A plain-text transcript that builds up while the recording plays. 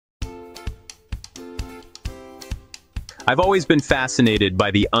I've always been fascinated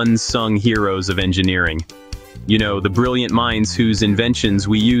by the unsung heroes of engineering. You know, the brilliant minds whose inventions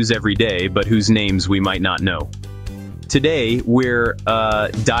we use every day, but whose names we might not know. Today, we're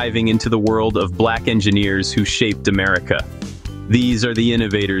diving into the world of black engineers who shaped America. These are the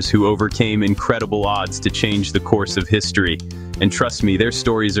innovators who overcame incredible odds to change the course of history. And trust me, their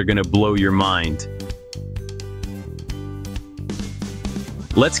stories are going to blow your mind.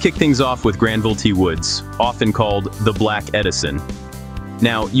 Let's kick things off with Granville T. Woods, often called the Black Edison.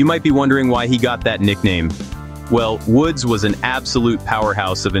 Now, you might be wondering why he got that nickname. Well, Woods was an absolute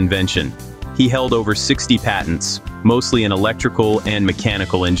powerhouse of invention. He held over 60 patents, mostly in electrical and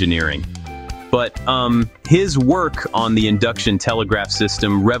mechanical engineering. But his work on the induction telegraph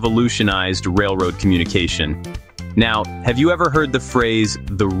system revolutionized railroad communication. Now, have you ever heard the phrase,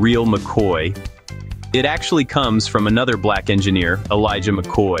 "the real McCoy"? It actually comes from another black engineer, Elijah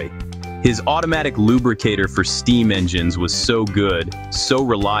McCoy. His automatic lubricator for steam engines was so good, so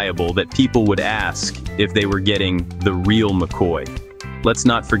reliable that people would ask if they were getting the real McCoy. Let's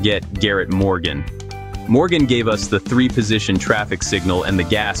not forget Garrett Morgan. Morgan gave us the 3-position traffic signal and the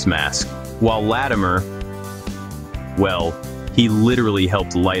gas mask, while Latimer, well, he literally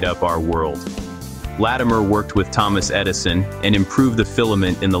helped light up our world. Latimer worked with Thomas Edison and improved the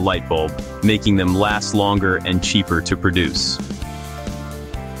filament in the light bulb, making them last longer and cheaper to produce.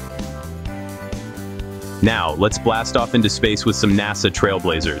 Now, let's blast off into space with some NASA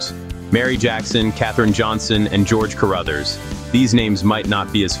trailblazers. Mary Jackson, Katherine Johnson, and George Carruthers. These names might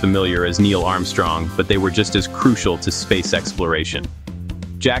not be as familiar as Neil Armstrong, but they were just as crucial to space exploration.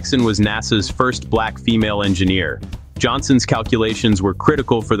 Jackson was NASA's first black female engineer. Johnson's calculations were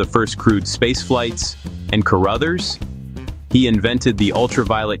critical for the first crewed space flights, and Carruthers? He invented the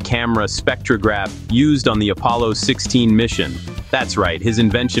ultraviolet camera spectrograph used on the Apollo 16 mission. That's right, his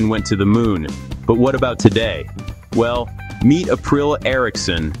invention went to the moon. But what about today? Well, meet April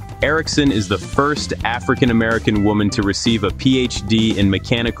Erickson. Erickson is the first African-American woman to receive a PhD in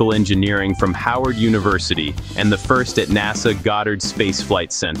mechanical engineering from Howard University and the first at NASA Goddard Space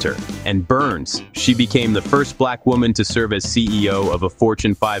Flight Center. And Burns, she became the first black woman to serve as CEO of a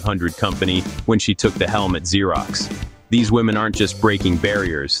Fortune 500 company when she took the helm at Xerox. These women aren't just breaking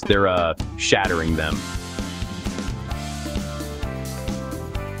barriers, they're shattering them.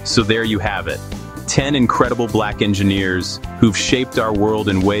 So there you have it. 10 incredible black engineers who've shaped our world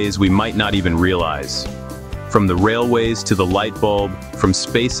in ways we might not even realize. From the railways to the light bulb, from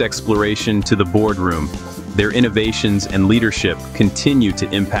space exploration to the boardroom, their innovations and leadership continue to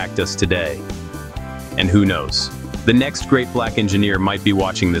impact us today. And who knows? The next great black engineer might be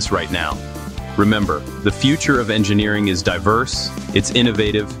watching this right now. Remember, the future of engineering is diverse, it's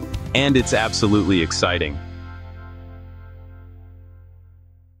innovative, and it's absolutely exciting.